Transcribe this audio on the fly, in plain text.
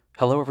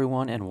Hello,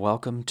 everyone, and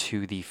welcome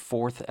to the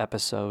fourth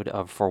episode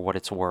of For What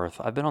It's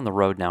Worth. I've been on the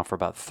road now for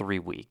about 3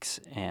 weeks,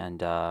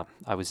 and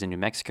I was in New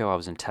Mexico, I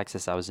was in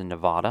Texas, I was in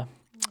Nevada,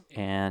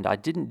 and I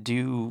didn't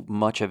do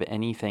much of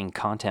anything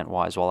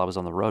content-wise while I was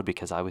on the road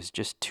because I was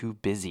just too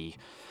busy.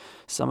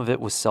 Some of it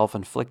was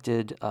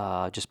self-inflicted,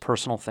 just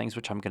personal things,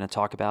 which I'm going to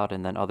talk about,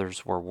 and then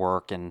others were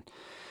work, and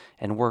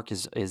work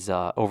is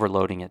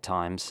overloading at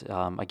times.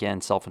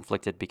 Again,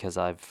 self-inflicted because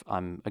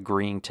I'm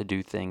agreeing to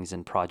do things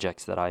and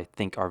projects that I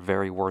think are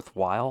very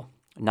worthwhile,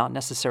 not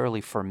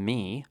necessarily for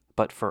me,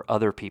 but for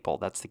other people.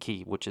 That's the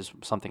key, which is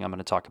something I'm going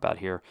to talk about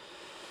here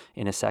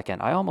in a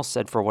second. I almost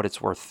said For What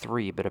It's Worth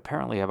 3, but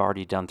apparently I've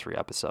already done 3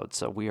 episodes.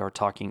 So we are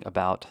talking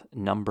about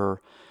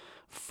number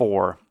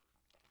 4.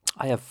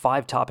 I have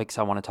 5 topics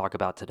I want to talk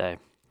about today.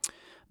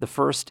 The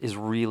first is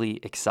really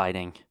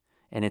exciting,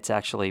 and it's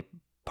actually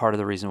part of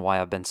the reason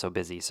why I've been so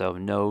busy. So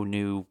no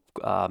new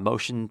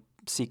motion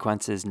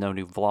sequences, no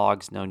new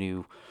vlogs, no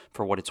new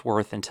For What It's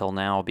Worth until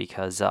now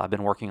because I've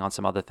been working on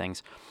some other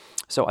things.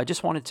 So I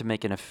just wanted to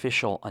make an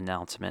official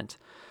announcement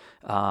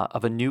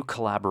of a new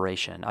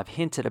collaboration. I've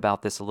hinted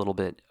about this a little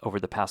bit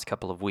over the past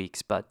couple of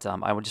weeks, but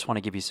I just want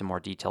to give you some more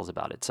details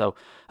about it. So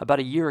about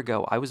a year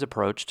ago, I was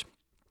approached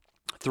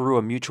through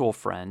a mutual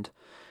friend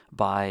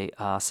by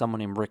someone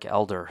named Rick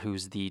Elder,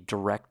 who's the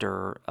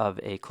director of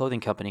a clothing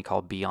company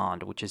called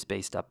Beyond, which is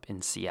based up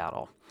in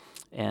Seattle.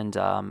 And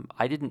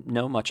I didn't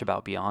know much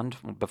about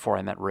Beyond before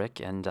I met Rick,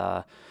 and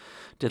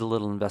did a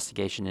little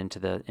investigation into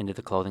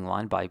the clothing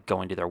line by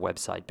going to their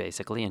website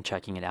basically and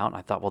checking it out. And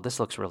I thought, well, this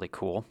looks really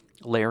cool.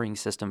 Layering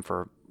system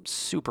for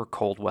super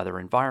cold weather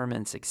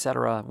environments,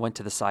 etc. Went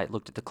to the site,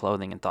 looked at the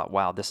clothing, and thought,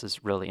 wow, this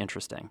is really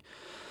interesting.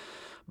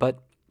 But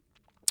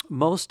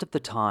most of the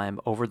time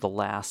over the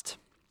last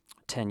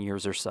 10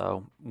 years or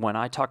so, when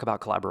I talk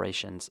about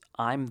collaborations,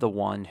 I'm the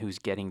one who's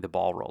getting the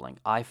ball rolling.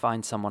 I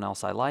find someone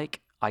else I like,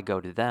 I go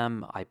to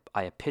them,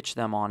 I pitch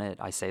them on it,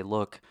 I say,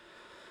 look,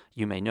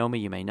 you may know me,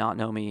 you may not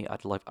know me,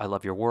 I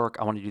love your work,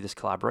 I want to do this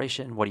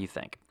collaboration, what do you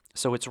think?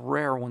 So it's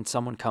rare when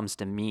someone comes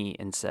to me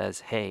and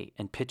says, hey,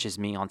 and pitches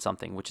me on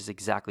something, which is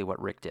exactly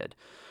what Rick did.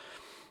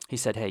 He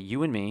said, hey,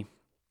 you and me,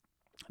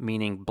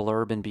 meaning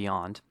Blurb and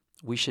Beyond,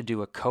 we should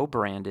do a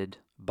co-branded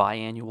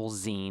biannual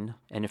zine.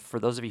 And if for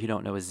those of you who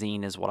don't know, a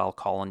zine is what I'll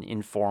call an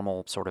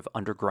informal sort of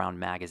underground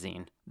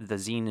magazine. The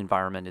zine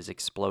environment is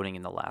exploding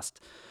in the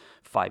last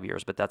 5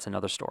 years, but that's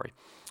another story.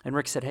 And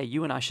Rick said, hey,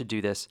 you and I should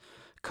do this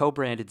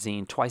co-branded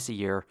zine twice a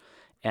year,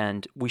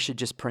 and we should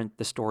just print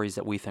the stories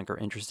that we think are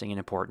interesting and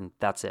important.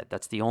 That's it.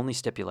 That's the only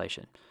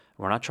stipulation.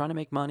 We're not trying to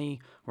make money.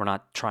 We're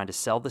not trying to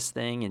sell this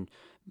thing, and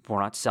we're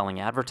not selling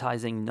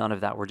advertising, none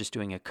of that. We're just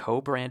doing a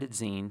co-branded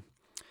zine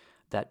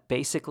that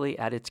basically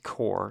at its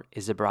core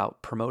is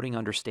about promoting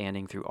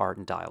understanding through art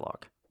and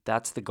dialogue.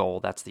 That's the goal.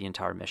 That's the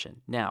entire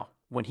mission. Now,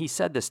 when he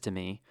said this to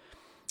me,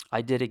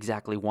 I did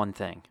exactly one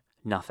thing,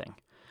 nothing.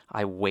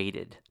 I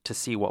waited to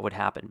see what would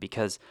happen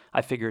because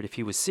I figured if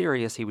he was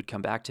serious, he would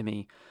come back to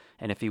me.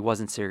 And if he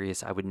wasn't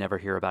serious, I would never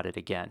hear about it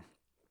again.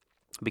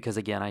 Because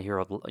again, I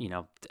hear,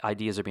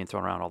 ideas are being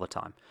thrown around all the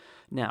time.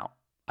 Now,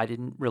 I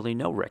didn't really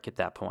know Rick at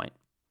that point.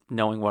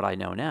 Knowing what I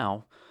know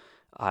now,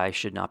 I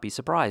should not be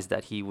surprised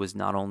that he was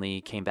not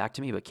only came back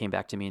to me, but came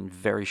back to me in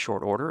very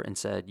short order and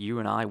said, you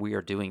and I, we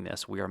are doing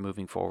this. We are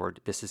moving forward.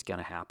 This is going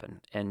to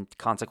happen. And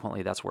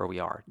consequently, that's where we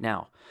are.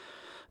 Now,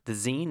 the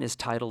zine is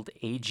titled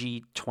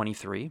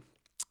AG23,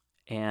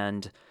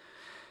 and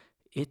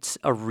it's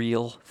a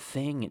real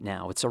thing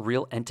now. It's a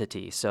real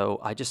entity. So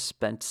I just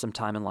spent some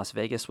time in Las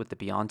Vegas with the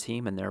Beyond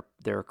team and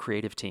their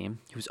creative team,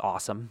 who's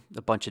awesome.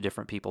 A bunch of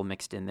different people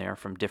mixed in there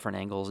from different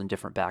angles and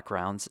different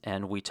backgrounds.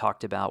 And we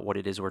talked about what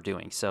it is we're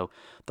doing. So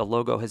the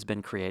logo has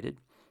been created.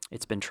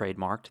 It's been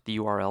trademarked. The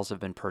URLs have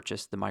been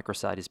purchased. The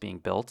microsite is being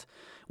built.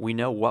 We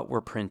know what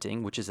we're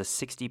printing, which is a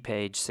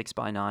 60-page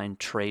 6x9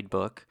 trade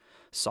book,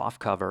 soft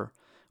cover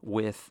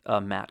with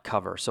a matte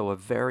cover. So a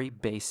very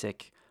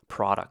basic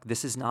product.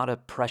 This is not a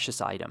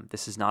precious item.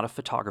 This is not a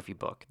photography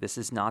book. This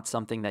is not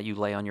something that you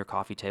lay on your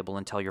coffee table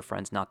and tell your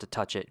friends not to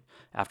touch it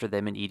after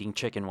they've been eating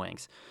chicken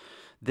wings.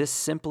 This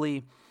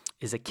simply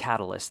is a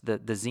catalyst. The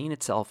zine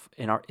itself,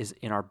 in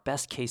our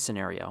best case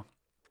scenario,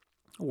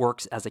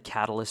 works as a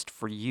catalyst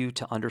for you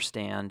to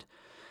understand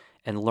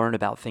and learn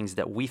about things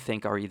that we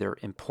think are either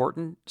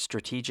important,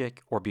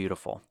 strategic, or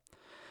beautiful.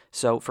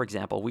 So, for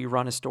example, we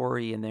run a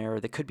story in there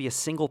that could be a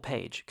single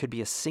page, could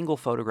be a single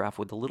photograph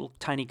with a little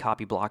tiny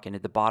copy block, and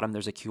at the bottom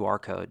there's a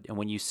QR code. And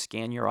when you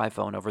scan your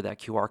iPhone over that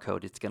QR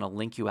code, it's going to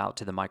link you out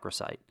to the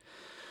microsite.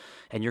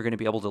 And you're going to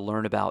be able to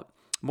learn about,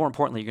 more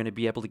importantly, you're going to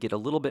be able to get a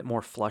little bit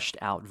more flushed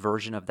out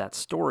version of that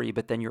story,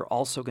 but then you're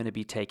also going to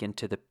be taken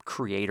to the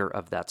creator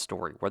of that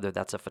story, whether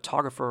that's a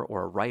photographer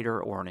or a writer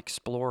or an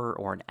explorer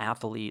or an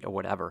athlete or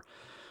whatever.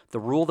 The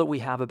rule that we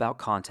have about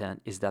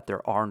content is that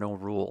there are no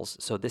rules.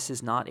 So this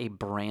is not a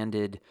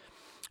branded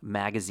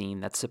magazine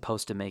that's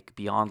supposed to make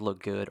Beyond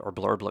look good or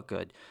Blurb look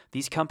good.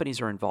 These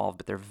companies are involved,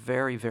 but they're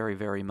very, very,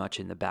 very much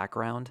in the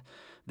background.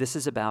 This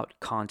is about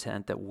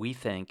content that we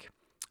think,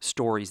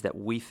 stories that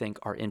we think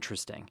are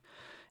interesting.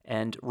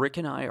 And Rick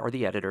and I are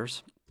the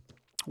editors.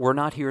 We're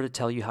not here to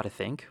tell you how to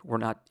think. We're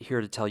not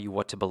here to tell you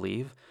what to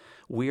believe.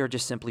 We are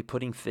just simply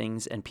putting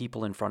things and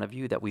people in front of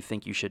you that we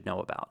think you should know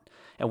about.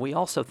 And we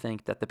also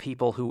think that the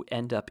people who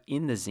end up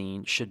in the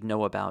zine should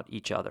know about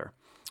each other.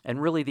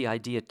 And really, the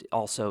idea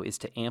also is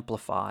to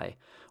amplify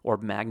or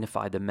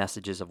magnify the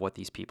messages of what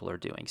these people are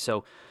doing.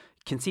 So,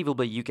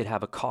 conceivably, you could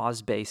have a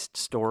cause-based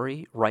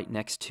story right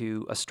next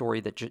to a story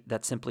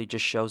that simply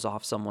just shows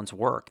off someone's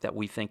work that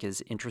we think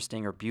is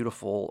interesting or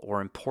beautiful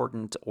or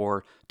important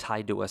or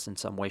tied to us in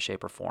some way,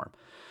 shape, or form.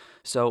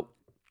 So,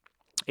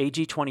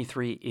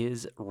 AG23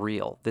 is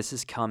real. This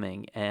is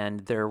coming,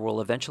 and there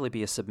will eventually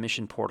be a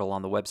submission portal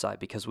on the website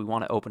because we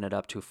want to open it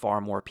up to far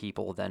more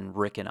people than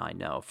Rick and I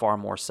know, far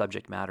more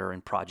subject matter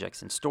and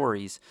projects and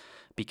stories,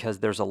 because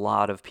there's a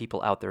lot of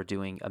people out there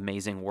doing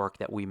amazing work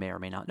that we may or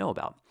may not know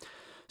about.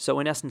 So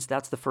in essence,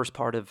 that's the first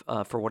part of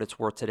For What It's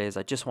Worth today. Is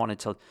I just wanted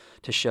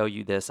to show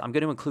you this. I'm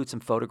going to include some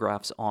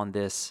photographs on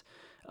this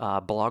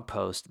blog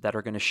post that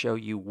are going to show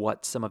you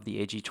what some of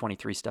the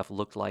AG23 stuff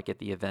looked like at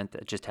the event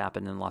that just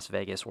happened in Las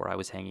Vegas where I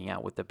was hanging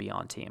out with the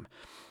Beyond team.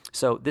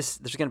 So there's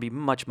going to be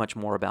much, much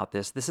more about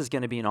this. This is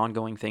going to be an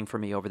ongoing thing for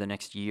me over the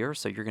next year.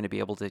 So you're going to be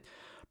able to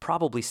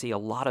probably see a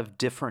lot of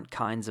different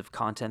kinds of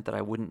content that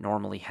I wouldn't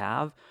normally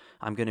have.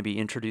 I'm going to be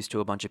introduced to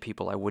a bunch of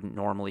people I wouldn't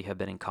normally have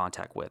been in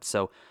contact with.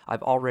 So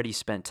I've already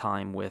spent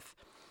time with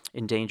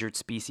endangered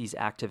species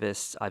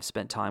activists. I've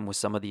spent time with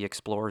some of the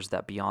explorers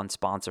that Beyond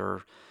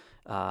sponsor.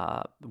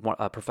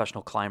 A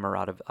professional climber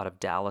out of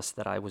Dallas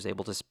that I was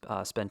able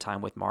to spend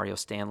time with, Mario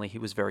Stanley. He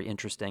was very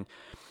interesting.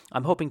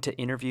 I'm hoping to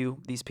interview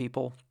these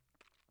people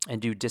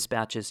and do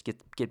dispatches,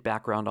 get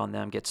background on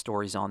them, get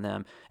stories on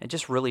them, and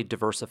just really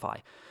diversify.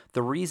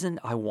 The reason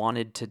I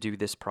wanted to do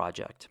this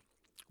project,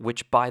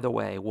 which, by the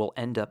way, will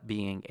end up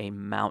being a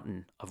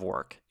mountain of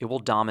work. It will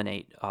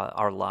dominate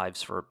our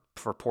lives for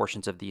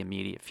portions of the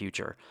immediate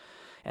future.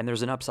 And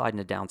there's an upside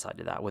and a downside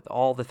to that. With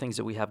all the things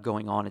that we have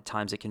going on, at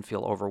times it can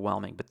feel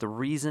overwhelming. But the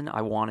reason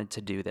I wanted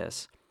to do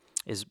this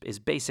is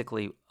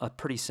basically a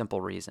pretty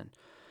simple reason.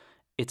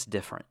 It's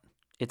different.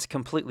 It's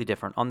completely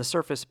different. On the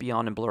surface,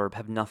 Beyond and Blurb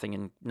have nothing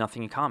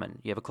in common.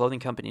 You have a clothing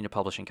company and a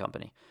publishing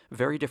company.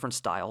 Very different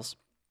styles,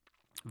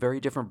 very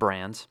different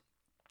brands.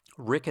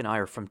 Rick and I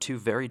are from two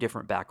very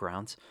different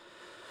backgrounds.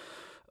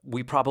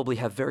 We probably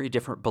have very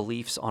different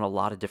beliefs on a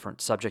lot of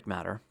different subject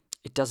matter.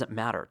 It doesn't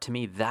matter. To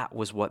me, that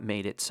was what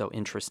made it so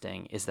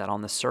interesting, is that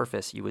on the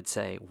surface, you would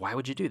say, why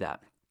would you do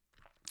that?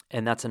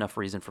 And that's enough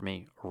reason for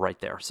me right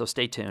there. So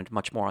stay tuned.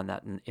 Much more on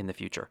that in the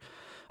future.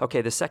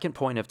 Okay, the second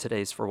point of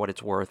today's For What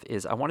It's Worth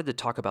is I wanted to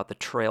talk about the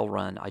trail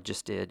run I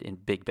just did in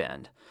Big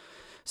Bend.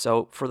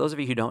 So for those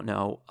of you who don't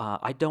know,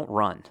 I don't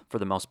run for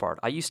the most part.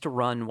 I used to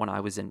run when I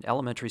was in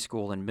elementary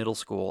school and middle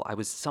school. I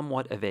was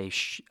somewhat of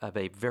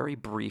a very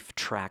brief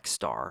track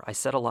star. I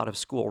set a lot of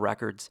school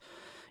records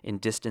in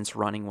distance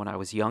running when I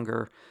was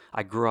younger.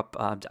 I grew up,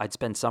 I'd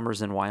spend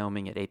summers in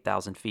Wyoming at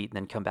 8,000 feet and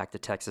then come back to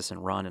Texas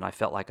and run, and I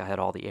felt like I had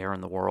all the air in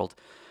the world.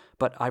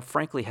 But I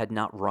frankly had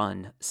not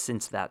run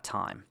since that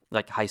time,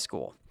 like high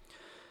school.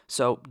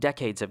 So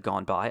decades have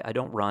gone by. I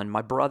don't run.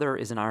 My brother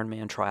is an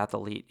Ironman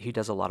triathlete. He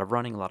does a lot of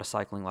running, a lot of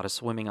cycling, a lot of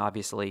swimming,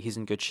 obviously. He's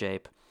in good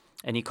shape.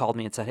 And he called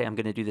me and said, hey, I'm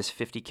going to do this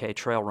 50K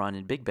trail run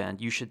in Big Bend.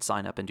 You should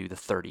sign up and do the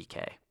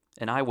 30K.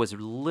 And I was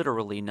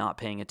literally not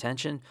paying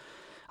attention.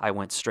 I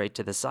went straight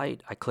to the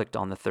site. I clicked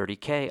on the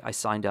 30K. I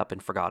signed up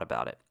and forgot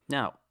about it.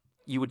 Now,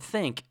 you would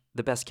think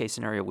the best case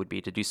scenario would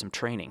be to do some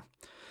training.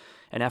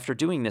 And after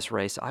doing this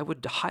race, I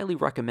would highly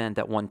recommend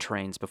that one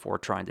trains before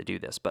trying to do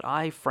this. But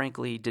I,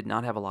 frankly, did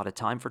not have a lot of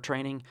time for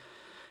training.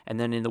 And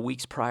then in the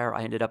weeks prior,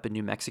 I ended up in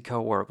New Mexico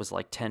where it was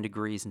like 10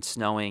 degrees and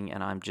snowing,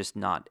 and I'm just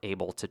not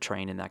able to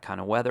train in that kind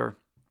of weather.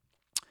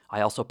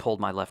 I also pulled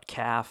my left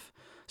calf,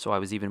 so I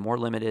was even more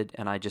limited,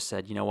 and I just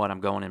said, you know what, I'm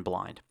going in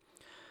blind.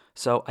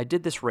 So I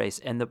did this race,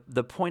 and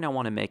the point I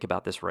want to make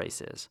about this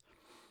race is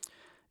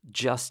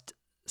just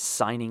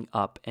signing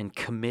up and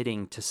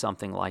committing to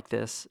something like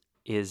this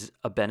is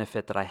a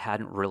benefit that I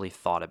hadn't really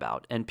thought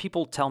about. And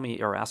people tell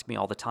me or ask me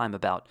all the time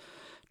about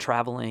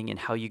traveling and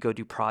how you go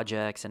do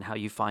projects and how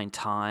you find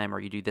time or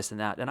you do this and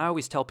that. And I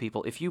always tell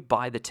people, if you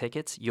buy the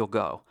tickets, you'll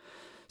go.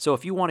 So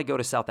if you want to go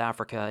to South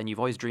Africa and you've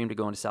always dreamed of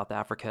going to South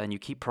Africa and you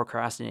keep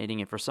procrastinating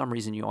and for some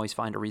reason you always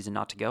find a reason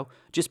not to go,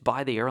 just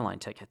buy the airline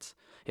tickets.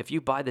 If you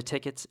buy the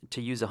tickets,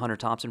 to use a Hunter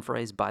Thompson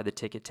phrase, buy the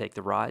ticket, take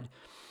the ride.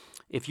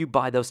 If you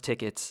buy those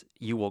tickets,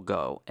 you will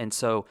go. And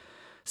so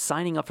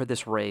signing up for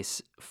this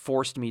race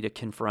forced me to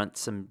confront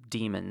some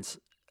demons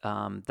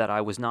that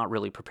I was not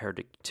really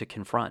prepared to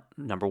confront.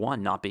 Number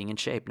one, not being in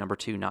shape. Number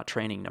two, not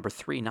training. Number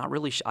three, not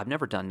really. I've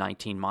never done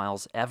 19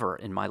 miles ever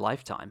in my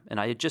lifetime.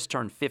 And I had just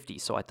turned 50.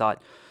 So I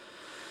thought,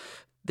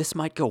 this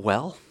might go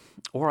well,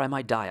 or I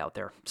might die out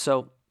there.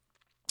 So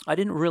I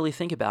didn't really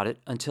think about it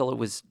until it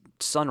was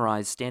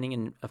sunrise, standing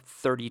in a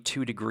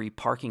 32-degree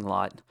parking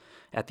lot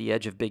at the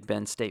edge of Big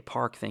Bend State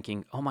Park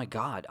thinking, oh my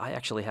God, I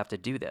actually have to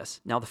do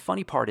this. Now, the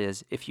funny part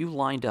is, if you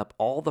lined up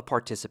all the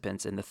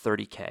participants in the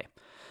 30K,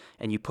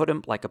 and you put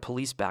them like a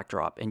police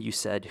backdrop and you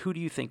said, who do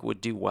you think would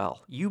do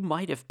well? You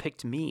might have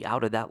picked me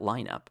out of that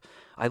lineup.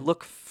 I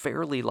look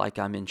fairly like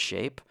I'm in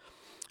shape.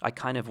 I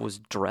kind of was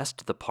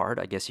dressed the part,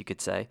 I guess you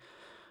could say,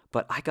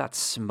 but I got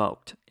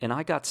smoked. And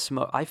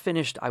I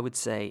finished, I would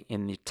say,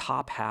 in the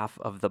top half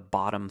of the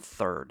bottom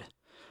third.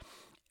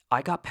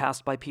 I got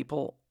passed by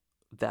people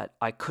that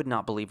I could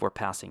not believe were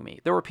passing me.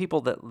 There were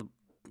people that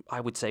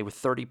I would say were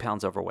 30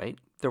 pounds overweight.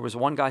 There was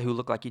one guy who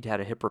looked like he'd had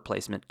a hip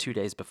replacement 2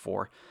 days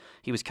before.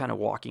 He was kind of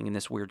walking in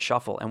this weird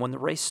shuffle. And when the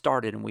race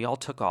started and we all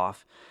took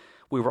off,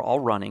 we were all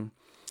running,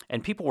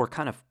 and people were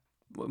kind of,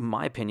 in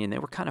my opinion, they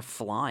were kind of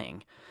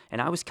flying.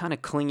 And I was kind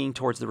of clinging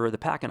towards the rear of the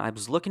pack, and I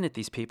was looking at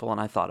these people,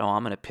 and I thought, oh,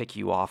 I'm going to pick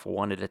you off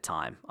one at a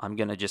time. I'm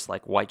going to just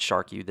like white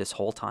shark you this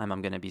whole time.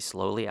 I'm going to be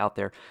slowly out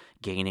there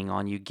gaining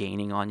on you,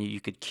 gaining on you.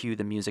 You could cue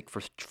the music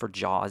for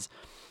Jaws.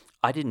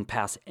 I didn't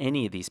pass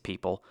any of these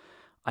people.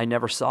 I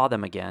never saw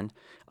them again.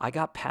 I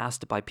got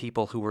passed by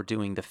people who were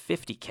doing the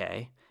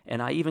 50K,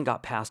 and I even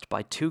got passed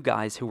by two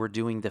guys who were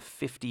doing the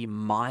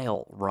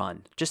 50-mile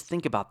run. Just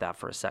think about that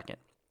for a second.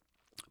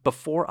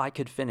 Before I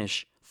could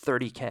finish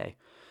 30K,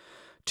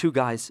 two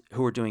guys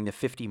who were doing the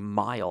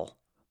 50-mile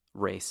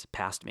race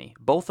passed me,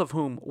 both of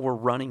whom were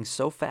running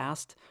so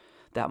fast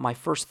that my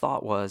first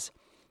thought was,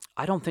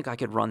 I don't think I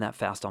could run that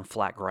fast on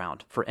flat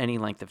ground for any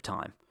length of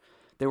time.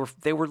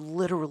 They were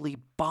literally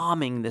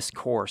bombing this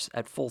course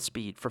at full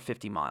speed for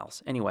 50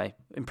 miles. Anyway,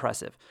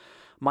 impressive.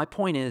 My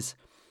point is,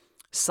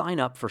 sign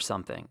up for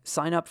something.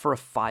 Sign up for a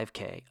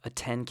 5K, a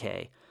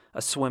 10K,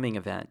 a swimming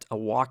event, a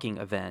walking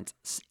event,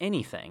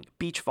 anything,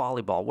 beach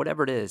volleyball,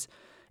 whatever it is.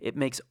 It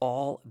makes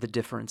all the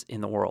difference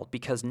in the world,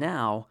 because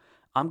now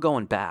I'm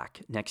going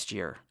back next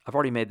year. I've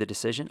already made the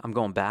decision. I'm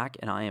going back,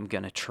 and I am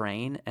going to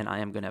train, and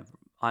I'm going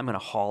to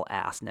haul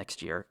ass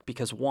next year,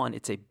 because one,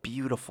 it's a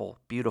beautiful,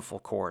 beautiful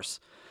course.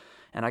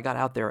 And I got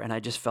out there and I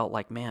just felt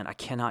like, man, I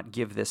cannot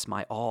give this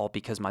my all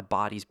because my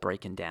body's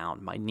breaking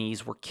down. My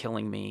knees were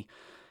killing me.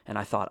 And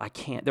I thought,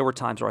 there were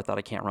times where I thought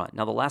I can't run.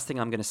 Now, the last thing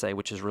I'm going to say,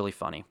 which is really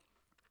funny,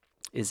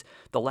 is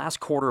the last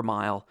quarter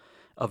mile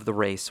of the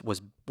race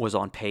was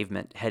on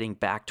pavement heading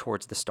back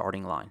towards the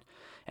starting line.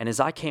 And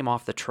as I came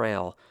off the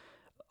trail,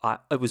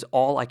 it was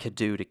all I could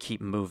do to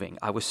keep moving.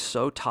 I was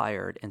so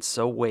tired and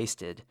so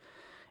wasted.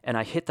 And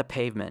I hit the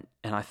pavement,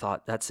 and I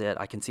thought, that's it.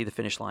 I can see the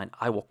finish line.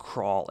 I will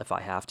crawl if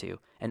I have to.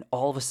 And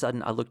all of a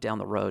sudden, I look down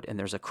the road, and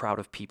there's a crowd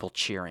of people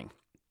cheering.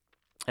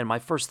 And my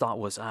first thought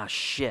was,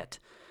 shit,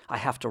 I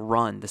have to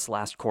run this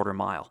last quarter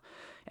mile.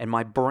 And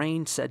my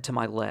brain said to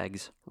my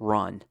legs,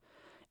 run.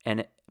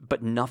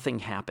 But nothing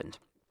happened.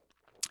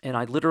 And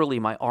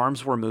my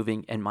arms were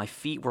moving, and my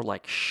feet were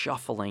like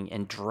shuffling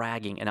and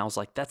dragging. And I was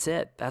like, that's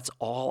it. That's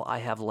all I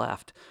have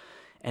left.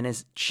 And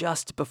as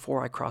just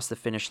before I crossed the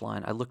finish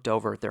line, I looked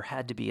over. There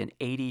had to be an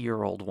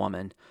 80-year-old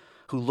woman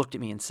who looked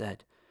at me and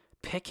said,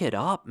 pick it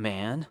up,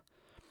 man.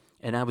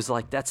 And I was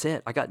like, that's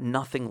it. I got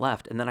nothing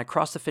left. And then I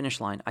crossed the finish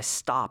line. I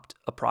stopped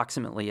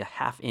approximately a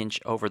half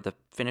inch over the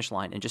finish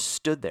line and just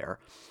stood there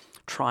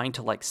trying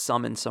to like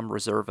summon some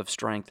reserve of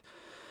strength.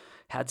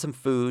 Had some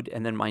food,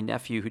 and then my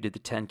nephew who did the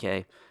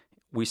 10K,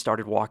 we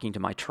started walking to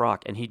my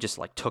truck, and he just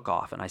like took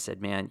off. And I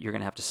said, man, you're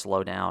going to have to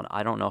slow down.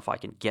 I don't know if I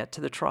can get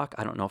to the truck.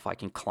 I don't know if I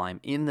can climb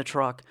in the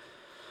truck.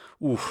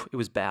 Oof, it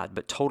was bad,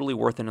 but totally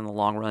worth it in the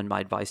long run. My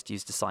advice to you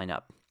is to sign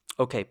up.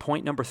 Okay,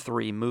 point number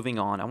 3, moving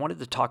on. I wanted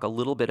to talk a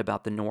little bit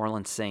about the New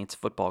Orleans Saints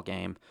football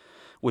game,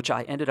 which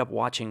I ended up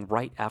watching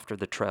right after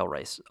the trail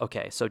race.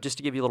 Okay, so just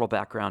to give you a little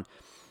background,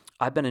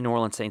 I've been a New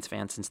Orleans Saints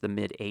fan since the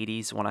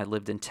mid-'80s. When I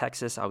lived in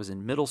Texas, I was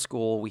in middle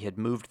school. We had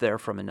moved there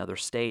from another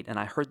state, and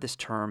I heard this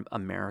term,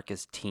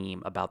 America's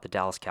team, about the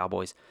Dallas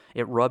Cowboys.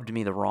 It rubbed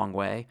me the wrong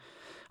way.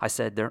 I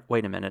said,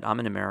 wait a minute, I'm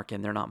an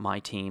American. They're not my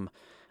team.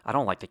 I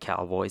don't like the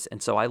Cowboys.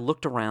 And so I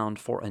looked around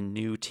for a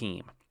new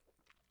team.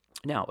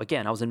 Now,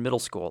 again, I was in middle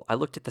school. I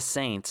looked at the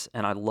Saints,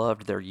 and I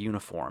loved their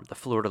uniform, the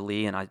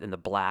fleur-de-lis and the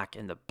black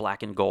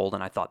and gold,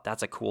 and I thought,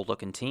 that's a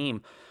cool-looking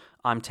team.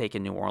 I'm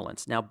taking New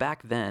Orleans. Now,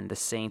 back then, the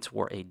Saints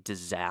were a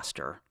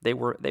disaster.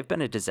 They've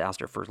been a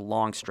disaster for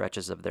long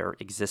stretches of their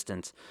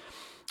existence.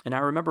 And I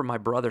remember my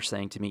brother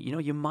saying to me,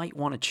 you might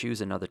want to choose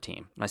another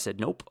team. And I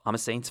said, nope, I'm a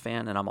Saints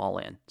fan, and I'm all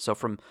in. So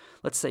from,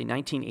 let's say,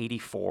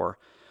 1984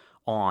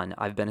 on,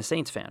 I've been a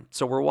Saints fan.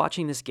 So we're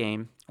watching this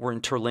game. We're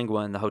in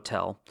Terlingua in the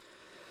hotel.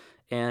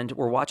 And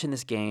we're watching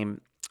this game,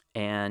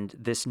 and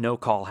this no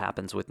call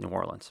happens with New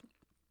Orleans.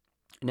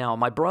 Now,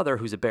 my brother,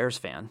 who's a Bears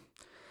fan,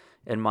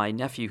 and my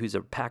nephew, who's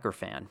a Packer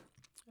fan,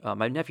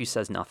 my nephew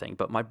says nothing,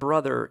 but my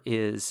brother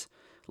is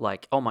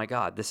like, oh my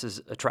God, this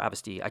is a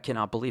travesty. I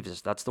cannot believe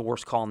this. That's the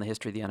worst call in the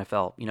history of the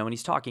NFL. And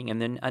he's talking,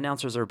 and then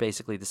announcers are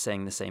basically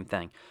saying the same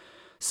thing.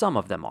 Some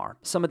of them are.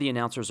 Some of the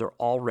announcers are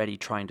already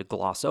trying to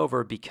gloss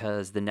over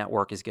because the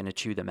network is going to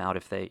chew them out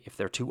if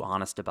they're too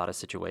honest about a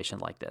situation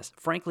like this.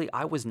 Frankly,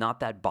 I was not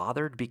that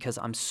bothered because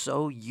I'm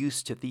so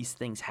used to these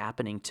things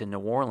happening to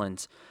New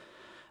Orleans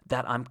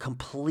that I'm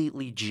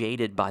completely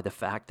jaded by the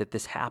fact that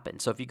this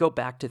happened. So if you go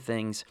back to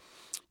things,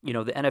 The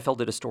NFL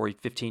did a story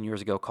 15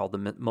 years ago called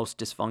the most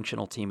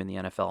dysfunctional team in the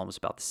NFL, and it was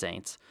about the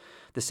Saints.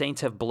 The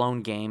Saints have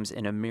blown games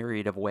in a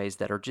myriad of ways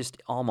that are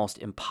just almost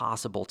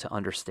impossible to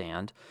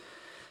understand.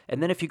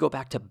 And then if you go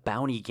back to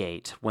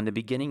Bountygate, when the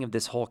beginning of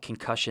this whole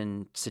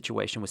concussion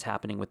situation was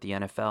happening with the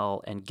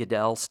NFL, and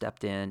Goodell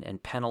stepped in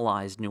and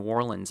penalized New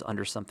Orleans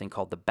under something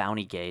called the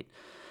Bountygate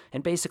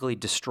and basically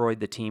destroyed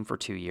the team for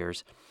 2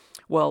 years.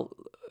 Well,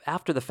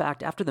 after the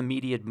fact, after the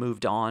media had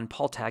moved on,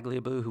 Paul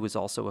Tagliabue, who was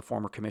also a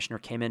former commissioner,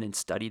 came in and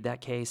studied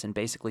that case and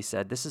basically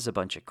said, this is a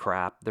bunch of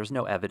crap. There's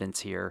no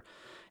evidence here.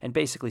 And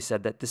basically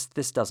said that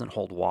this doesn't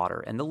hold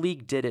water. And the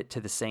league did it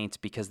to the Saints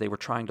because they were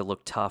trying to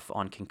look tough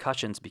on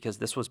concussions, because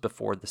this was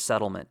before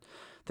the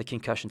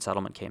concussion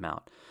settlement came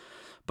out.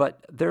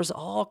 But there's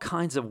all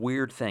kinds of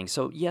weird things.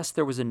 So yes,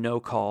 there was a no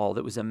call.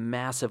 That was a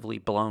massively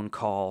blown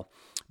call.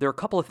 There are a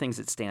couple of things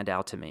that stand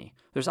out to me.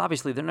 There's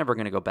obviously, they're never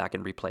going to go back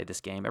and replay this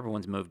game.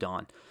 Everyone's moved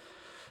on.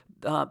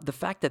 The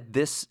fact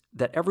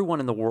that everyone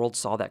in the world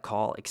saw that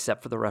call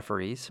except for the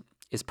referees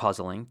is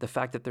puzzling. The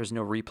fact that there's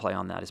no replay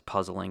on that is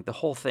puzzling. The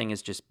whole thing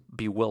is just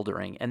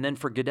bewildering. And then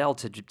for Goodell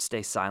to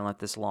stay silent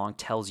this long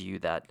tells you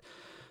that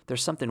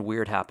there's something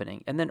weird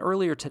happening. And then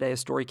earlier today, a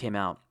story came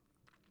out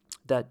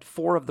that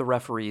 4 of the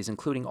referees,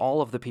 including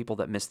all of the people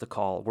that missed the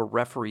call, were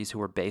referees who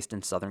were based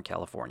in Southern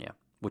California,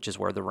 which is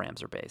where the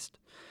Rams are based.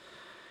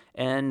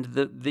 And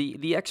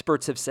the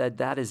experts have said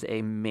that is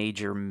a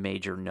major,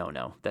 major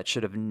no-no. That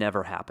should have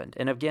never happened.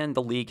 And again,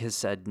 the league has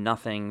said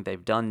nothing.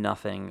 They've done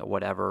nothing,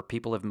 whatever.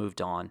 People have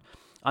moved on.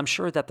 I'm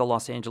sure that the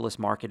Los Angeles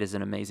market is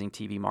an amazing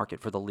TV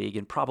market for the league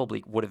and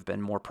probably would have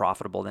been more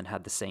profitable than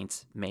had the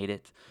Saints made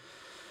it.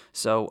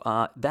 So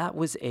that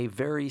was a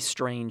very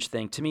strange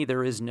thing. To me,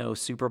 there is no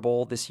Super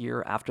Bowl this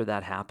year after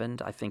that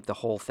happened. I think the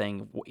whole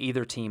thing,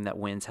 either team that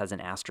wins has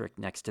an asterisk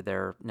next to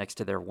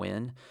their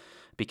win.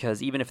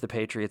 Because even if the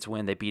Patriots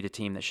win, they beat a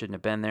team that shouldn't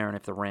have been there. And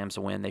if the Rams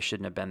win, they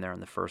shouldn't have been there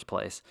in the first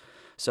place.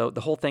 So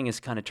the whole thing has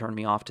kind of turned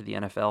me off to the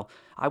NFL.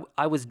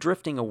 I was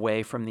drifting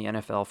away from the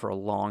NFL for a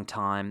long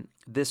time.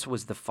 This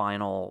was the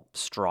final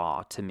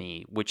straw to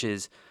me, which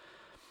is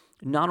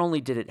not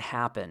only did it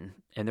happen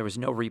and there was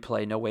no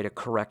replay, no way to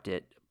correct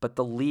it, but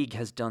the league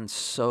has done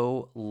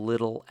so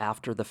little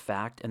after the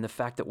fact. And the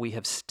fact that we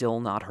have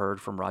still not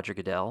heard from Roger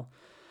Goodell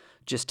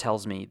just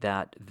tells me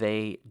that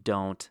they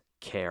don't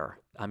care.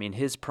 I mean,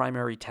 his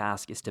primary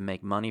task is to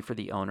make money for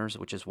the owners,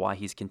 which is why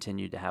he's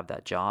continued to have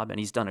that job. And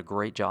he's done a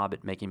great job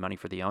at making money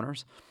for the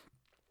owners.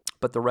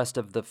 But the rest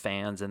of the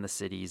fans and the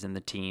cities and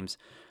the teams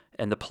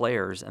and the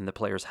players'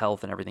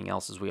 health and everything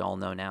else, as we all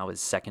know now,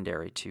 is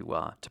secondary to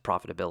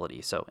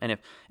profitability. So,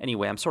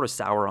 anyway, I'm sort of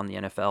sour on the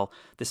NFL.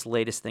 This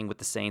latest thing with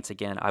the Saints,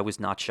 again, I was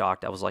not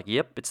shocked. I was like,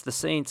 yep, it's the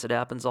Saints. It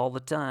happens all the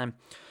time.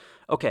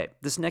 Okay,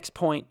 this next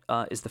point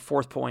is the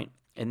fourth point,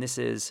 and this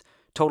is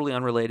totally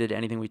unrelated to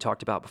anything we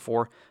talked about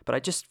before, but I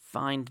just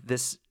find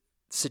this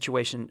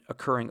situation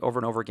occurring over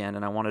and over again,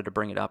 and I wanted to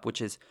bring it up, which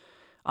is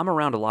I'm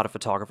around a lot of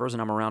photographers,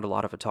 and I'm around a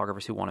lot of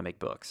photographers who want to make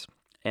books.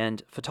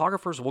 And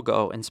photographers will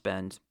go and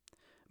spend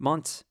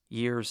months,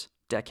 years,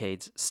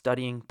 decades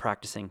studying,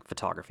 practicing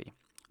photography.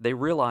 They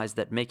realize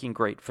that making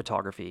great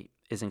photography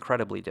is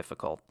incredibly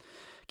difficult.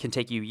 It can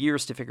take you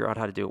years to figure out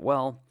how to do it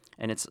well,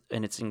 and it's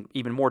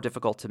even more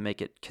difficult to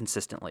make it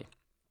consistently.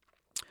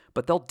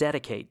 But they'll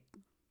dedicate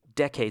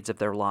decades of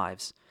their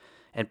lives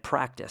and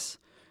practice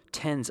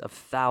tens of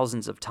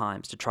thousands of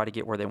times to try to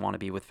get where they want to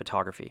be with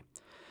photography.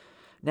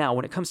 Now,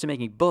 when it comes to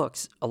making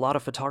books, a lot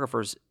of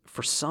photographers,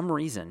 for some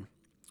reason,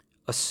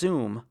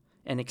 assume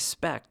and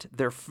expect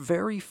their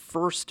very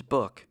first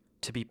book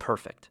to be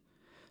perfect.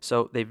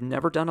 So they've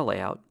never done a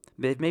layout.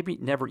 They've maybe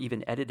never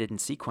even edited and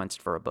sequenced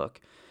for a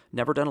book,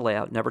 never done a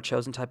layout, never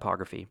chosen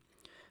typography,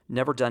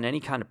 never done any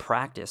kind of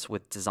practice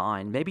with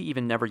design, maybe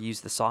even never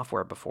used the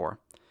software before,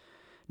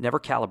 never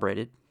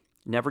calibrated,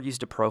 never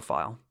used a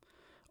profile,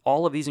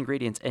 all of these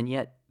ingredients, and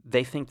yet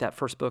they think that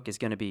first book is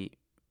going to be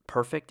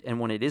perfect, and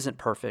when it isn't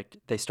perfect,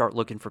 they start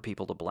looking for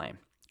people to blame.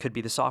 Could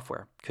be the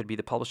software, could be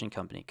the publishing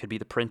company, could be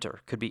the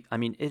printer,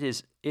 it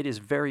is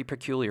very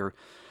peculiar.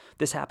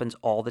 This happens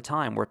all the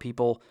time where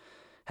people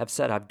have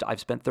said,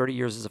 I've spent 30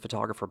 years as a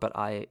photographer, but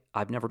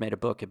I've never made a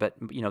book, but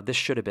this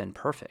should have been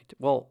perfect.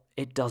 Well,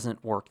 it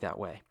doesn't work that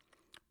way.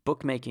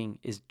 Bookmaking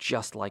is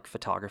just like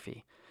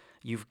photography.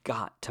 You've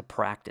got to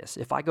practice.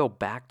 If I go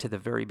back to the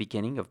very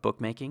beginning of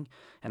bookmaking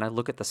and I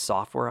look at the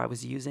software I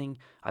was using,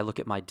 I look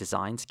at my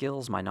design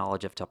skills, my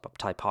knowledge of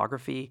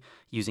typography,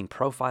 using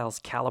profiles,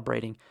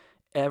 calibrating,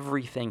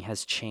 everything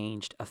has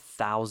changed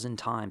 1,000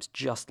 times.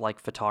 Just like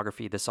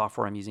photography, the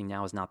software I'm using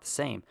now is not the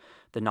same.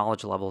 The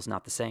knowledge level is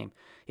not the same.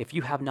 If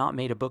you have not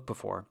made a book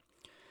before,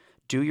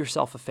 do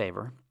yourself a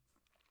favor.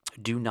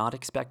 Do not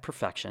expect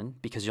perfection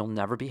because you'll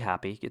never be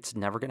happy. It's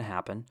never going to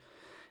happen.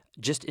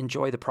 Just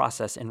enjoy the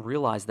process and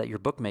realize that your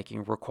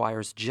bookmaking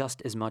requires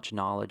just as much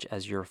knowledge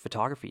as your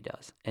photography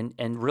does.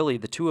 And really,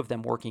 the two of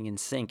them working in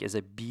sync is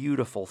a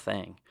beautiful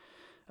thing.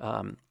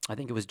 I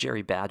think it was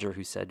Jerry Badger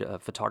who said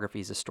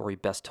photography is a story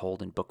best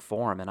told in book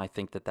form, and I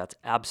think that that's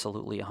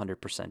absolutely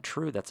 100%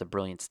 true. That's a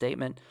brilliant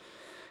statement.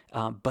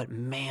 But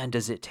man,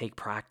 does it take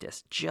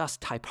practice.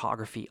 Just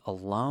typography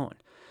alone,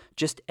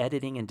 just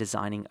editing and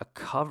designing a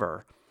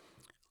cover,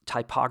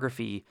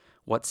 typography,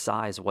 what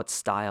size, what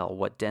style,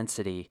 what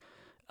density,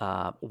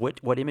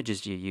 what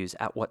images do you use,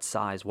 at what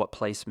size, what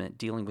placement,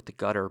 dealing with the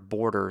gutter,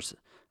 borders,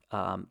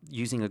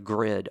 using a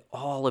grid,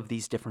 all of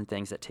these different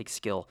things that take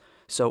skill.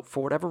 So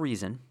for whatever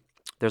reason,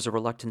 there's a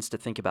reluctance to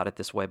think about it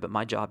this way, but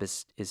my job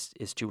is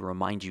to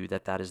remind you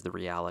that that is the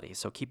reality.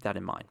 So keep that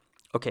in mind.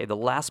 Okay, the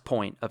last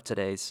point of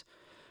today's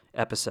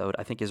episode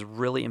I think is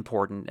really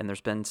important, and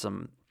there's been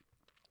some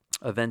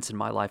events in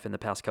my life in the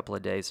past couple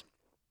of days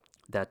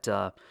that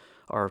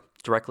are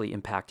directly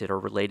impacted or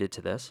related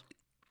to this.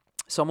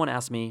 Someone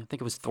asked me, I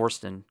think it was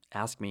Thorsten,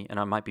 asked me, and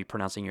I might be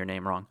pronouncing your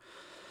name wrong.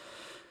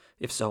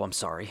 If so, I'm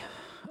sorry.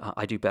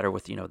 I do better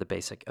with, the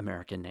basic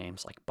American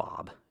names like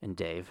Bob and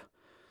Dave,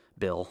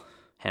 Bill,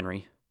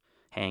 Henry,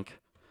 Hank,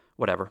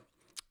 whatever.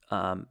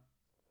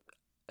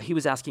 He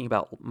was asking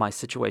about my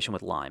situation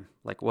with Lyme,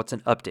 like what's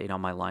an update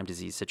on my Lyme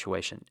disease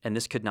situation. And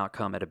this could not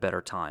come at a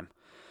better time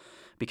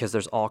because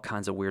there's all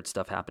kinds of weird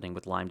stuff happening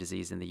with Lyme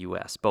disease in the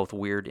U.S., both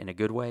weird in a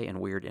good way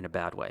and weird in a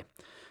bad way.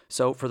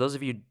 So for those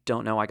of you who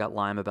don't know, I got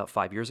Lyme about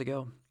 5 years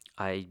ago.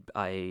 I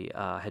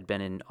had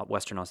been in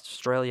Western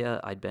Australia.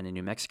 I'd been in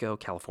New Mexico,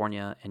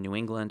 California, and New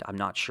England. I'm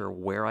not sure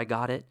where I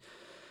got it.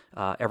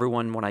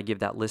 Everyone, when I give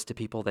that list to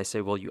people, they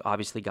say, well, you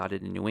obviously got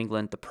it in New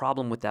England. The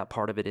problem with that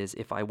part of it is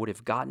if I would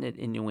have gotten it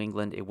in New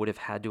England, it would have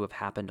had to have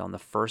happened on the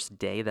first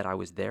day that I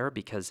was there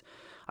because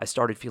I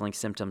started feeling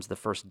symptoms the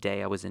first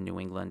day I was in New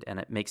England, and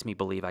it makes me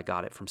believe I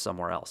got it from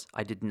somewhere else.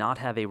 I did not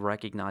have a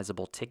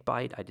recognizable tick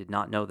bite. I did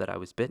not know that I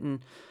was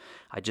bitten.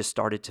 I just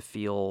started to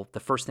feel, the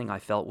first thing I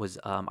felt was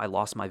I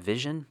lost my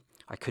vision.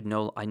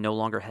 I no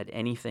longer had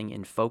anything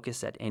in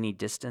focus at any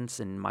distance,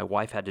 and my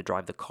wife had to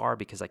drive the car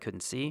because I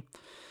couldn't see.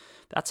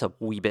 That's a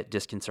wee bit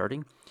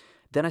disconcerting.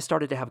 Then I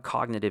started to have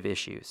cognitive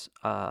issues,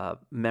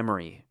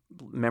 memory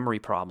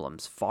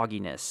problems,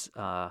 fogginess,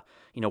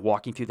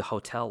 walking through the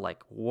hotel,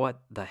 like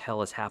what the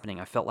hell is happening?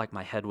 I felt like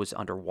my head was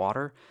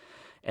underwater.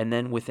 And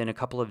then within a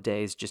couple of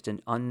days, just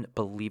an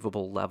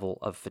unbelievable level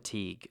of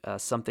fatigue,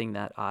 something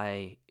that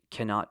I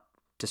cannot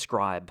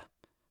describe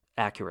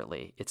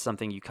accurately. It's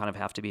something you kind of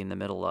have to be in the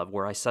middle of,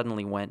 where I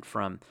suddenly went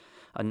from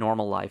a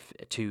normal life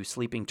to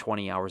sleeping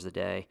 20 hours a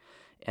day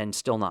and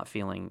still not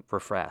feeling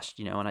refreshed,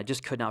 and I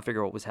just could not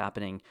figure out what was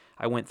happening.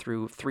 I went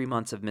through 3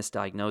 months of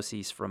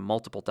misdiagnoses from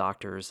multiple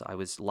doctors. I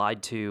was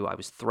lied to, I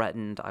was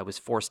threatened, I was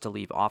forced to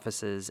leave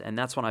offices, and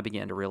that's when I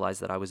began to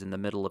realize that I was in the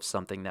middle of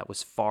something that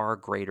was far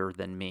greater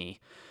than me.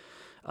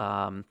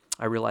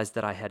 I realized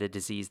that I had a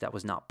disease that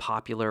was not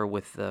popular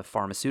with the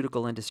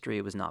pharmaceutical industry,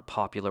 it was not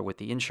popular with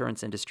the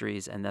insurance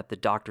industries, and that the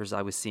doctors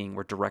I was seeing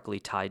were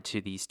directly tied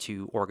to these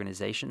two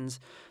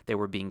organizations. They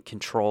were being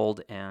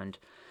controlled, and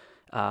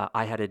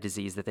I had a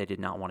disease that they did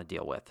not want to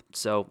deal with.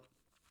 So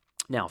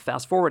now,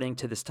 fast forwarding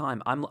to this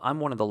time, I'm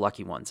one of the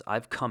lucky ones.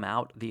 I've come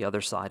out the other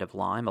side of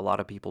Lyme. A lot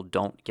of people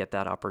don't get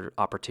that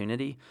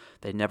opportunity.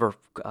 They never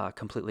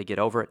completely get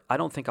over it. I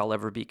don't think I'll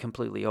ever be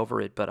completely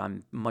over it, but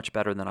I'm much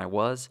better than I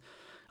was.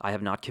 I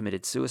have not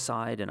committed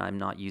suicide, and I'm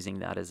not using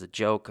that as a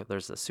joke.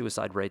 There's the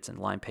suicide rates in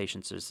Lyme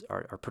patients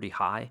are pretty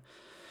high.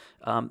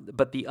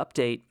 But the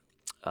update,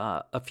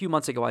 a few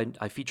months ago,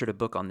 I featured a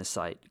book on this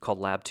site called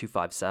Lab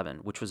 257,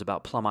 which was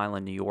about Plum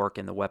Island, New York,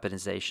 and the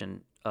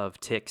weaponization of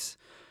ticks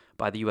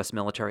by the U.S.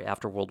 military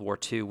after World War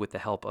II with the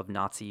help of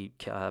Nazi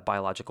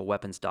biological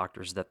weapons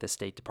doctors that the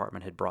State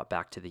Department had brought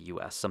back to the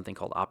U.S., something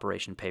called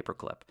Operation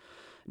Paperclip.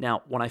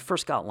 Now, when I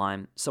first got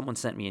Lyme, someone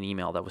sent me an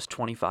email that was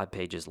 25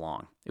 pages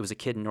long. It was a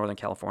kid in Northern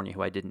California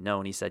who I didn't know,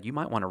 and he said, you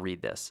might want to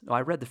read this. Well,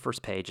 I read the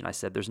first page, and I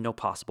said, there's no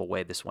possible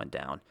way this went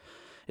down.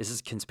 This is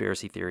a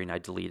conspiracy theory, and I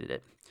deleted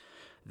it.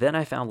 Then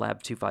I found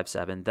Lab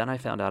 257. Then I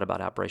found out about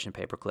Operation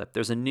Paperclip.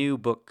 There's a new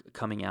book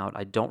coming out.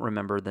 I don't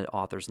remember the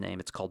author's name.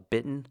 It's called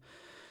Bitten,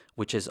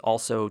 which is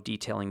also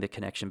detailing the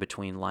connection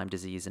between Lyme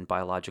disease and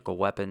biological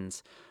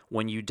weapons.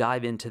 When you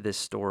dive into this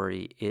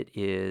story, it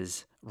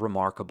is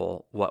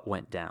remarkable what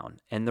went down.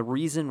 And the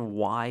reason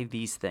why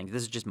these things,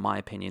 this is just my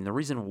opinion, the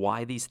reason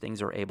why these things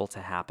are able to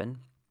happen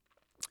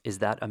is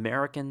that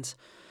Americans,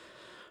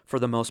 for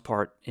the most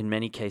part, in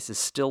many cases,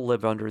 still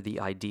live under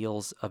the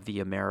ideals of the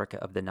America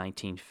of the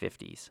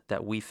 1950s,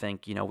 that we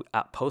think,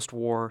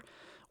 post-war,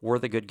 we're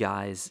the good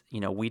guys,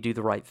 we do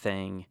the right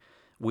thing,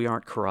 we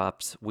aren't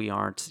corrupt, we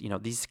aren't,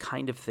 these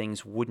kind of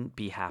things wouldn't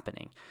be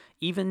happening.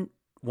 Even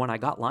when I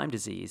got Lyme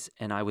disease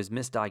and I was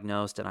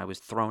misdiagnosed and I was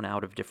thrown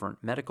out of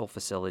different medical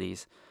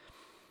facilities,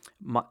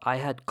 I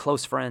had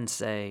close friends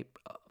say,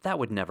 that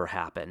would never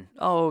happen.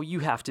 Oh, you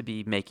have to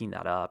be making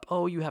that up.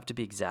 Oh, you have to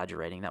be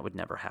exaggerating. That would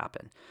never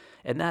happen.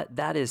 And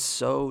that is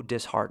so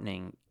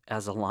disheartening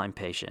as a Lyme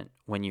patient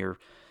when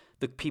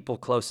the people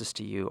closest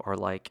to you are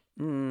like,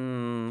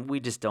 we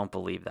just don't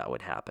believe that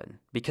would happen.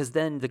 Because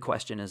then the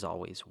question is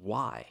always,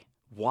 why?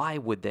 Why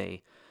would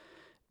they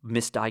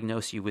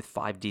misdiagnose you with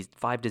five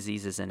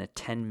diseases in a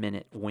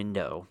 10-minute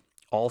window?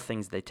 All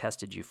things they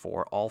tested you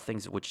for, all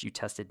things which you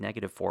tested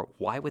negative for.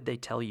 Why would they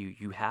tell you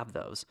you have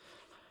those?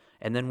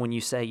 And then when you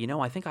say,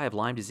 I think I have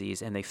Lyme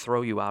disease, and they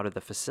throw you out of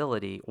the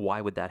facility,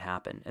 why would that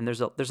happen? And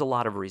there's a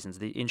lot of reasons.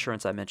 The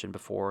insurance I mentioned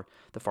before,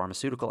 the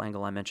pharmaceutical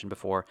angle I mentioned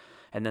before,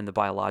 and then the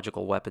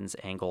biological weapons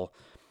angle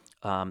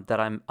that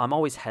I'm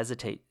always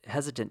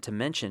hesitant to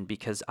mention,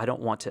 because I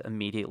don't want to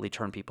immediately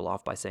turn people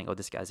off by saying, oh,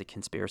 this guy's a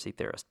conspiracy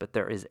theorist. But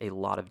there is a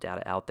lot of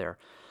data out there.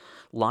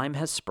 Lyme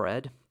has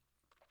spread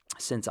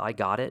since I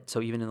got it.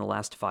 So even in the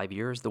last 5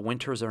 years, the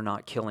winters are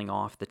not killing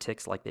off the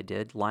ticks like they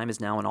did. Lyme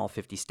is now in all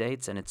 50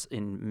 states, and it's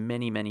in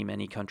many, many,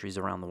 many countries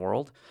around the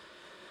world.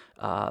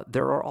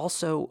 There are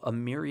also a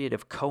myriad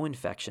of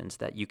co-infections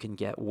that you can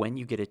get when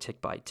you get a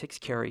tick bite. Ticks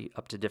carry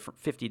up to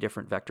 50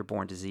 different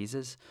vector-borne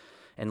diseases,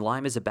 and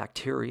Lyme is a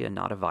bacteria,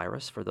 not a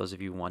virus, for those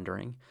of you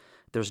wondering.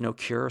 There's no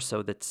cure,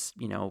 so that's,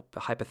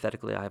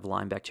 hypothetically, I have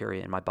Lyme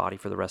bacteria in my body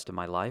for the rest of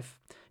my life.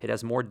 It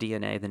has more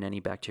DNA than any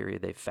bacteria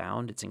they've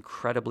found. It's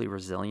incredibly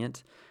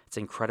resilient. It's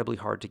incredibly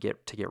hard to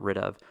get rid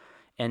of.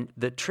 And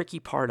the tricky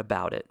part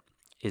about it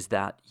is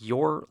that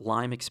your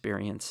Lyme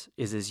experience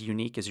is as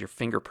unique as your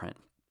fingerprint.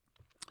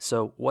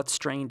 So what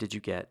strain did you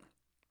get?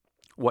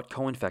 What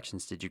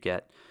co-infections did you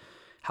get?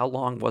 How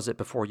long was it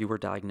before you were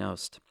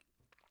diagnosed?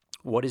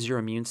 What is your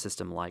immune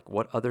system like?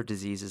 What other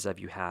diseases have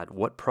you had?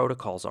 What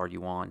protocols are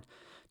you on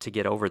to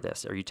get over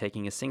this? Are you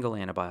taking a single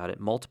antibiotic,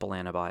 multiple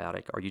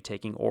antibiotic? Are you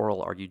taking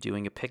oral? Are you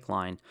doing a PICC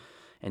line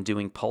and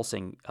doing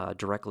pulsing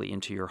directly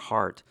into your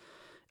heart?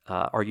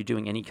 Are you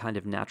doing any kind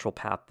of natural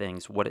path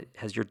things?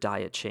 Has your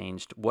diet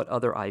changed? What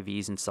other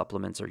IVs and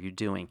supplements are you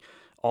doing?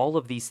 All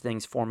of these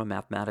things form a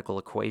mathematical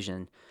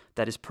equation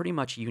that is pretty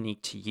much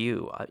unique to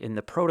you. In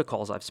the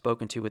protocols I've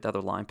spoken to with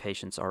other Lyme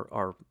patients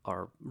are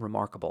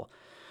remarkable.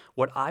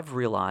 What I've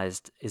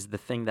realized is the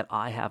thing that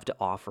I have to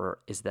offer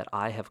is that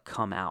I have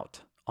come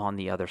out on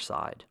the other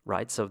side,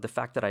 right? So the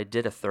fact that I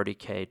did a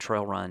 30K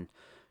trail run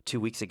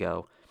 2 weeks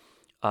ago,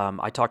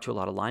 I talked to a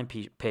lot of Lyme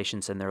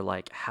patients, and they're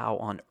like, how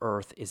on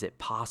earth is it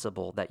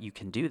possible that you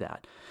can do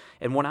that?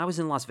 And when I was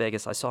in Las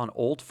Vegas, I saw an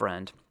old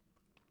friend,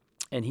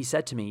 and he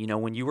said to me,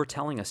 when you were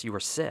telling us you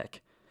were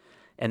sick,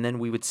 and then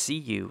we would see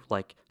you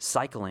like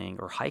cycling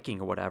or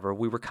hiking or whatever,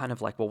 we were kind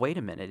of like, well, wait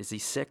a minute, is he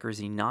sick or is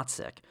he not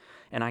sick?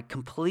 And I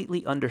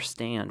completely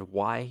understand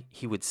why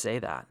he would say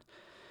that.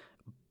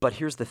 But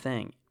here's the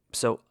thing.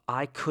 So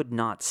I could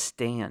not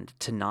stand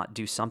to not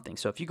do something.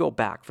 So if you go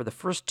back, for the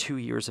first 2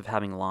 years of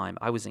having Lyme,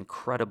 I was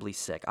incredibly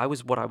sick. I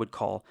was what I would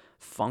call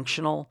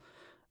functional,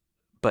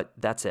 but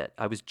that's it.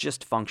 I was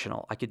just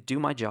functional. I could do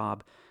my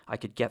job. I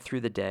could get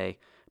through the day,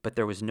 but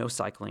there was no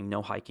cycling,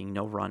 no hiking,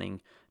 no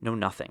running, no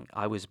nothing.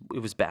 It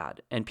was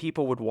bad. And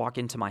people would walk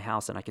into my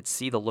house, and I could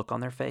see the look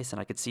on their face, and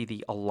I could see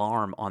the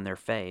alarm on their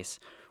face.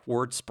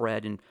 Word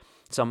spread, and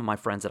some of my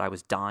friends that I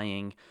was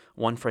dying.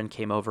 One friend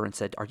came over and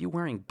said, "Are you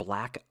wearing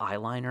black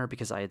eyeliner?"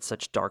 Because I had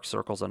such dark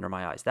circles under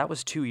my eyes. That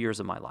was 2 years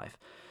of my life.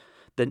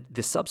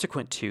 The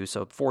subsequent 2,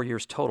 so 4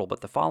 years total, but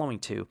the following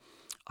 2,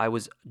 I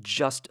was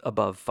just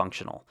above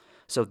functional.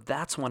 So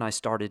that's when I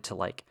started to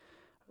like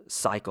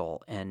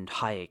cycle and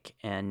hike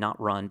and not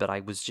run, but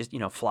I was just,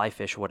 fly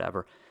fish,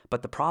 whatever.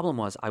 But the problem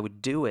was I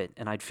would do it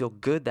and I'd feel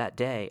good that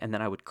day, and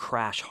then I would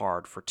crash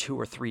hard for 2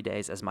 or 3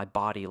 days as my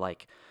body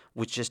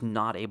was just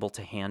not able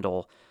to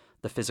handle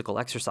the physical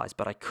exercise,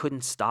 but I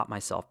couldn't stop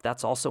myself.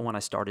 That's also when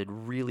I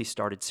really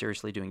started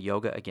seriously doing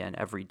yoga again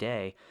every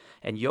day.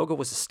 And yoga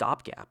was a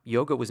stopgap.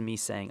 Yoga was me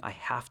saying, I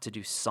have to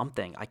do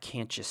something. I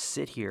can't just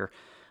sit here.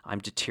 I'm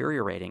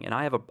deteriorating. And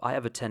I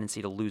have a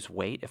tendency to lose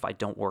weight if I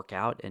don't work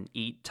out and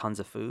eat tons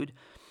of food.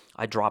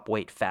 I drop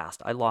weight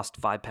fast. I lost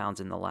 5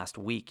 pounds in the last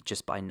week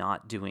just by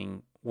not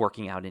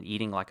working out and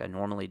eating like I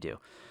normally do.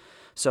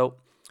 So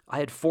I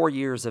had 4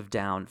 years of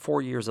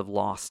 4 years of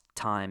lost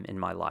time in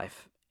my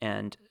life.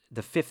 And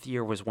the 5th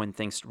year was when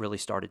things really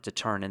started to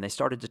turn, and they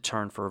started to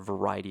turn for a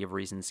variety of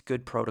reasons.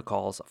 Good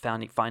protocols,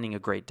 finding a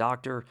great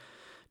doctor,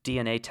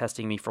 DNA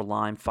testing me for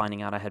Lyme,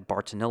 finding out I had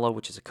Bartonella,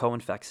 which is a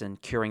co-infection,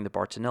 curing the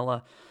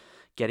Bartonella,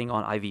 getting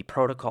on IV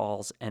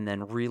protocols, and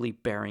then really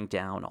bearing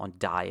down on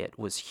diet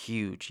was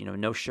huge.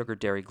 No sugar,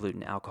 dairy,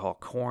 gluten, alcohol,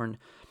 corn,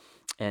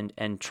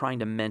 and trying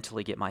to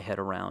mentally get my head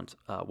around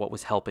what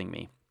was helping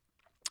me.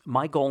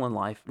 My goal in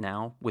life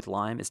now with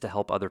Lyme is to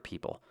help other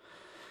people.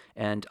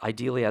 And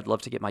ideally, I'd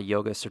love to get my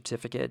yoga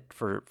certificate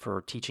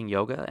for teaching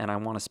yoga, and I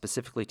want to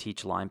specifically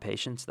teach Lyme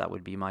patients. That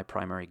would be my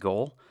primary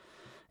goal.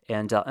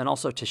 And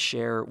also to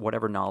share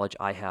whatever knowledge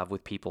I have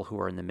with people who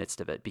are in the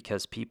midst of it,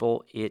 because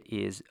people, it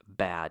is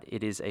bad.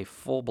 It is a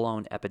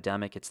full-blown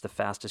epidemic. It's the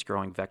fastest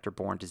growing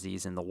vector-borne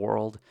disease in the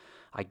world.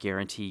 I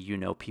guarantee you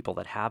know people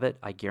that have it.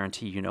 I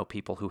guarantee you know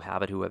people who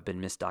have it who have been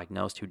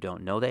misdiagnosed, who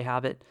don't know they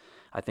have it.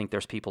 I think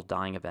there's people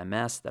dying of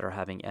MS that are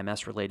having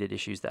MS-related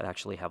issues that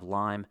actually have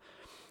Lyme.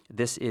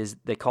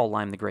 They call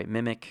Lyme the Great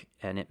Mimic,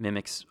 and it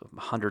mimics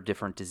 100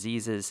 different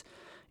diseases.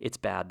 It's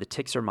bad. The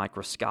ticks are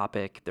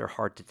microscopic. They're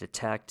hard to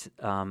detect.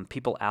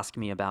 People ask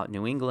me about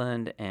New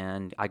England,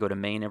 and I go to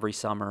Maine every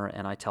summer,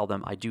 and I tell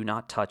them I do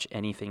not touch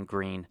anything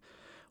green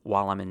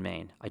while I'm in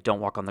Maine. I don't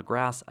walk on the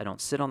grass. I don't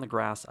sit on the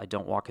grass. I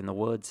don't walk in the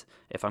woods.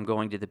 If I'm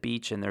going to the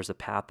beach and there's a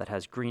path that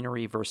has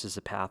greenery versus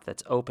a path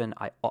that's open,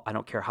 I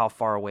don't care how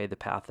far away the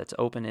path that's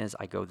open is.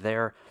 I go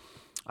there.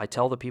 I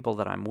tell the people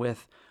that I'm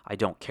with, I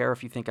don't care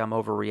if you think I'm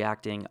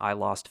overreacting. I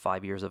lost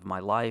 5 years of my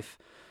life.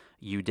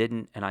 You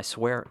didn't. And I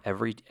swear,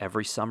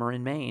 every summer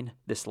in Maine,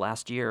 this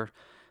last year,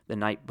 the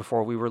night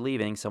before we were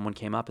leaving, someone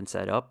came up and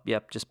said, "Oh,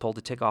 yep, just pulled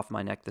a tick off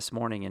my neck this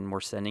morning and we're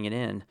sending it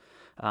in."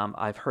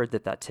 I've heard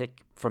that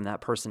tick from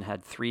that person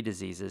had 3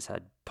 diseases,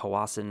 had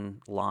Powassan,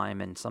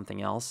 Lyme, and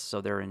something else.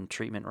 So they're in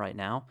treatment right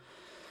now.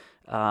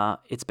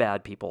 It's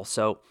bad, people.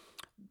 So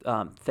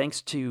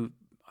thanks to,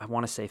 I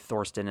want to say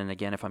Thorsten, and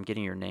again, if I'm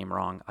getting your name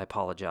wrong, I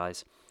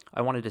apologize.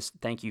 I wanted to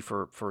thank you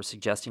for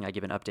suggesting I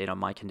give an update on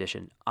my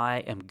condition. I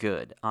am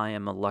good. I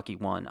am a lucky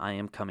one. I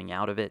am coming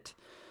out of it.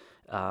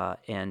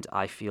 And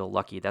I feel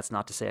lucky. That's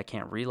not to say I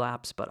can't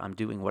relapse, but I'm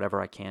doing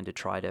whatever I can to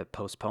try to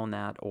postpone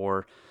that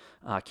or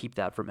keep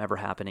that from ever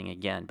happening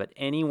again. But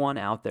anyone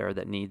out there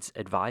that needs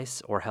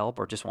advice or help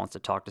or just wants to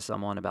talk to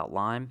someone about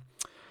Lyme,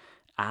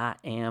 I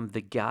am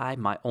the guy.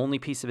 My only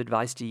piece of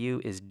advice to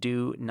you is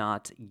do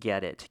not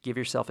get it. Give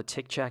yourself a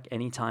tick check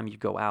anytime you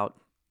go out.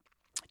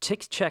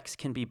 Tick checks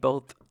can be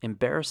both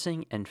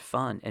embarrassing and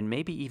fun and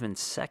maybe even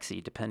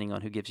sexy depending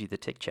on who gives you the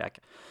tick check.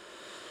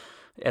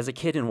 As a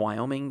kid in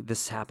Wyoming,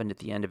 this happened at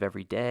the end of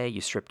every day. You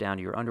strip down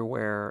to your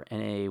underwear,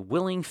 and a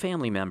willing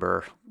family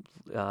member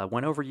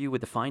went over you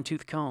with a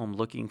fine-tooth comb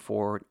looking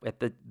for...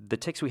 The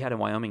ticks we had in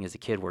Wyoming as a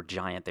kid were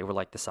giant. They were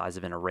like the size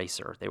of an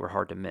eraser. They were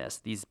hard to miss.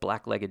 These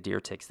black-legged deer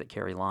ticks that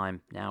carry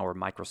Lyme now are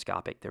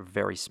microscopic. They're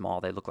very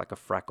small. They look like a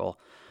freckle.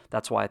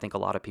 That's why I think a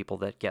lot of people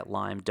that get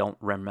Lyme don't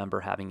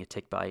remember having a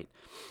tick bite,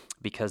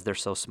 because they're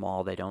so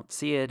small, they don't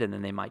see it, and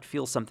then they might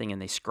feel something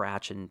and they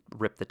scratch and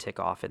rip the tick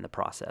off in the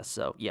process.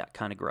 So yeah,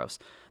 kind of gross.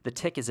 The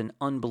tick is an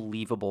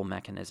unbelievable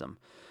mechanism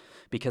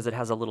because it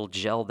has a little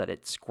gel that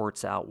it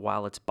squirts out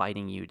while it's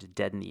biting you to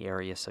deaden the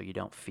area so you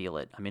don't feel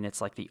it. I mean,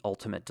 it's like the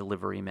ultimate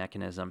delivery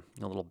mechanism,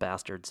 the little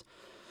bastards.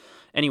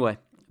 Anyway,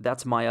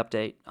 that's my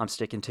update. I'm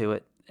sticking to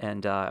it.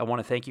 And I want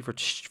to thank you for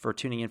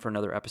tuning in for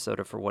another episode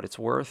of For What It's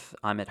Worth.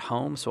 I'm at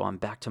home, so I'm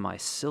back to my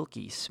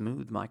silky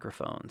smooth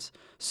microphones.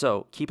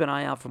 So keep an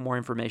eye out for more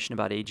information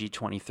about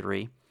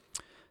AG23.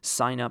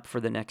 Sign up for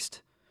the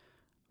next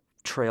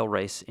trail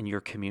race in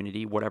your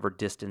community, whatever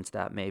distance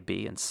that may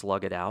be, and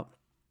slug it out.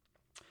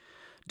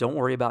 Don't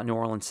worry about New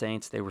Orleans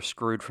Saints. They were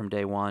screwed from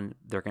day one.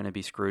 They're going to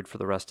be screwed for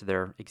the rest of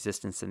their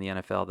existence in the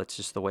NFL. That's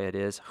just the way it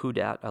is. Who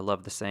dat? I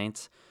love the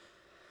Saints.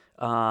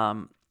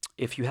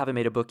 If you haven't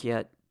made a book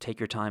yet, take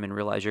your time and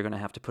realize you're going to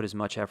have to put as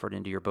much effort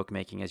into your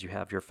bookmaking as you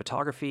have your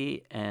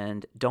photography,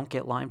 and don't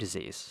get Lyme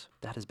disease.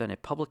 That has been a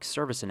public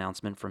service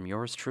announcement from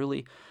yours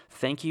truly.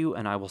 Thank you,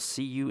 and I will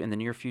see you in the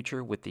near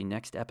future with the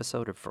next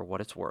episode of For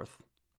What It's Worth.